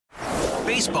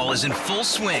Baseball is in full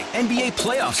swing. NBA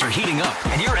playoffs are heating up,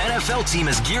 and your NFL team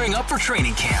is gearing up for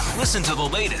training camp. Listen to the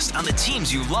latest on the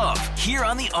teams you love here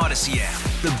on the Odyssey app.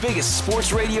 The biggest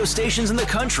sports radio stations in the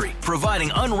country,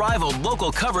 providing unrivaled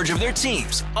local coverage of their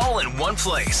teams, all in one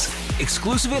place.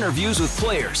 Exclusive interviews with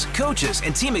players, coaches,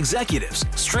 and team executives,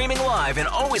 streaming live and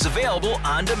always available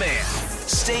on demand.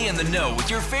 Stay in the know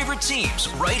with your favorite teams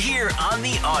right here on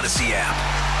the Odyssey app.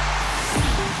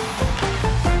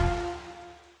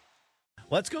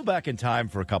 Let's go back in time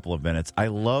for a couple of minutes. I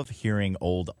love hearing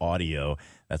old audio.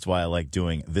 That's why I like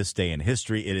doing This Day in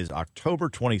History. It is October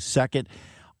 22nd.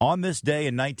 On this day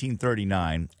in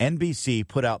 1939, NBC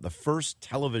put out the first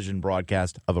television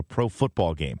broadcast of a pro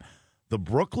football game. The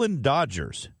Brooklyn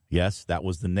Dodgers, yes, that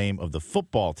was the name of the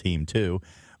football team too,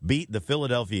 beat the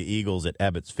Philadelphia Eagles at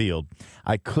Ebbets Field.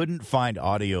 I couldn't find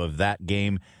audio of that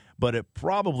game, but it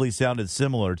probably sounded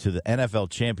similar to the NFL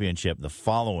championship the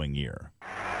following year.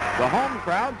 The home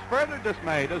crowd's further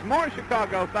dismayed as more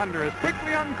Chicago Thunder is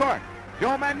quickly uncorked.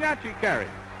 Joe Magnacci carries.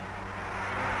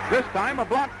 This time a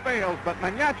block fails, but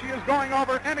Magnacci is going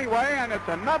over anyway, and it's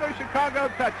another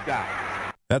Chicago touchdown.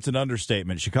 That's an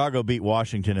understatement. Chicago beat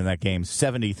Washington in that game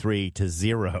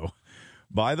 73-0.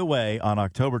 By the way, on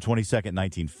October 22nd,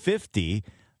 1950,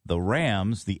 the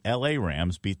Rams, the L.A.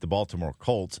 Rams, beat the Baltimore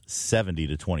Colts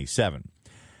 70-27.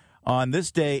 On this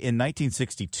day in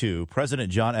 1962,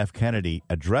 President John F. Kennedy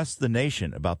addressed the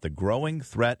nation about the growing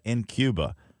threat in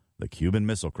Cuba, the Cuban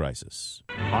Missile Crisis.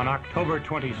 On October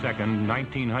 22nd,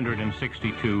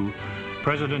 1962,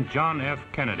 President John F.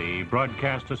 Kennedy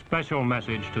broadcast a special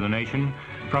message to the nation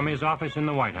from his office in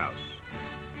the White House.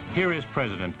 Here is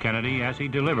President Kennedy as he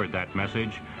delivered that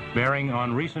message, bearing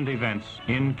on recent events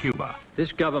in Cuba.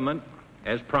 This government,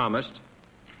 as promised,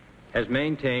 has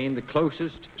maintained the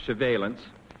closest surveillance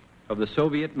of the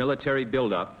Soviet military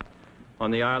buildup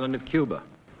on the island of Cuba.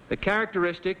 The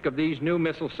characteristic of these new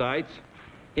missile sites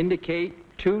indicate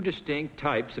two distinct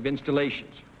types of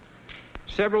installations.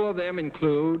 Several of them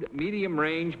include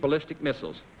medium-range ballistic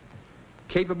missiles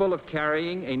capable of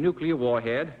carrying a nuclear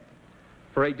warhead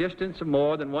for a distance of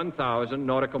more than 1,000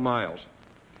 nautical miles.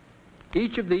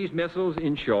 Each of these missiles,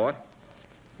 in short,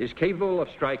 is capable of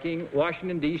striking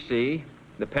Washington, D.C.,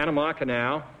 the Panama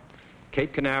Canal,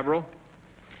 Cape Canaveral,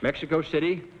 Mexico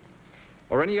City,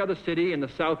 or any other city in the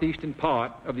southeastern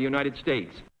part of the United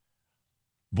States.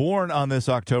 Born on this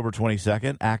October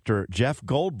 22nd, actor Jeff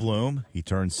Goldblum, he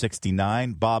turned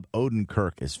 69. Bob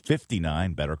Odenkirk is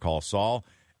 59, Better Call Saul.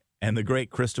 And the great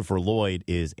Christopher Lloyd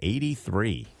is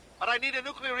 83. But I need a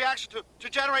nuclear reaction to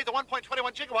generate the 1.21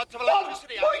 gigawatts of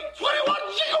electricity. 1.21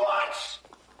 gigawatts!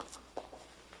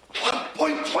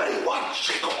 1.21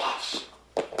 gigawatts!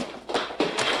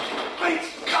 Great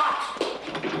Scott!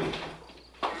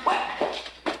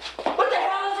 What the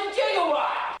hell is a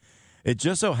gigawatt? It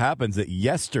just so happens that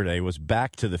yesterday was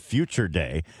Back to the Future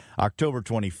Day. October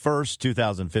 21st,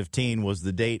 2015 was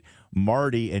the date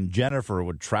Marty and Jennifer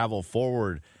would travel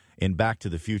forward in Back to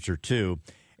the Future 2.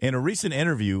 In a recent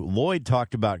interview, Lloyd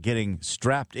talked about getting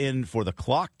strapped in for the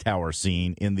clock tower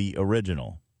scene in the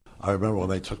original. I remember when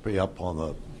they took me up on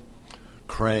the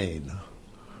crane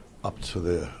up to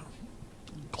the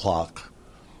clock.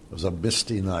 It was a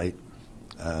misty night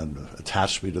and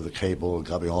attached me to the cable and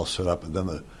got me all set up, and then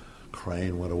the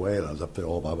crane went away and I was up there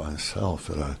all by myself,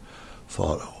 and I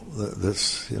thought,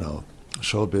 this,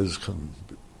 showbiz can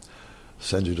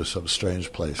send you to some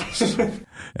strange places.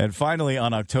 And finally,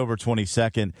 on October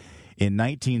 22nd, in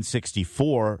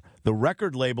 1964, the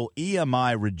record label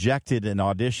EMI rejected an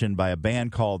audition by a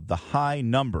band called The High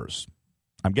Numbers.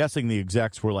 I'm guessing the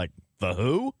execs were like, The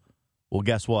Who? Well,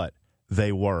 guess what?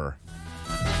 They were.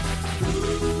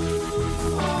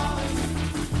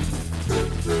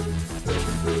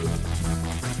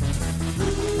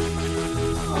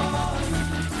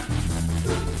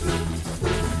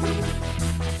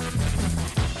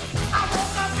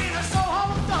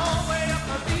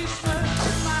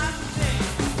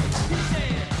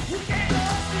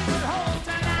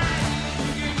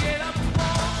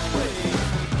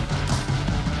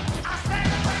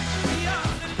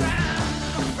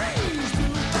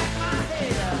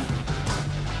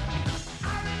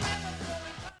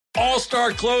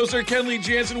 All-star closer Kenley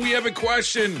Jansen, we have a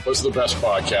question. What's the best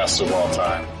podcast of all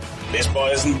time? Baseball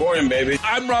isn't boring, baby.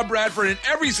 I'm Rob Bradford, and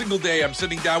every single day I'm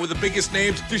sitting down with the biggest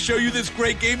names to show you this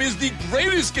great game is the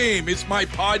greatest game. It's my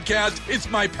podcast. It's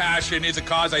my passion. It's a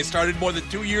cause I started more than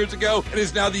 2 years ago and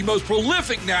is now the most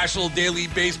prolific national daily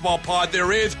baseball pod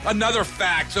there is. Another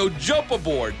fact, so jump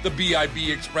aboard the BIB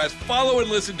Express. Follow and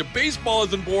listen to Baseball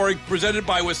Isn't Boring, presented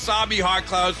by Wasabi Hot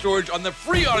Cloud Storage on the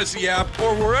free Odyssey app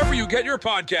or wherever you get your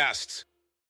podcasts.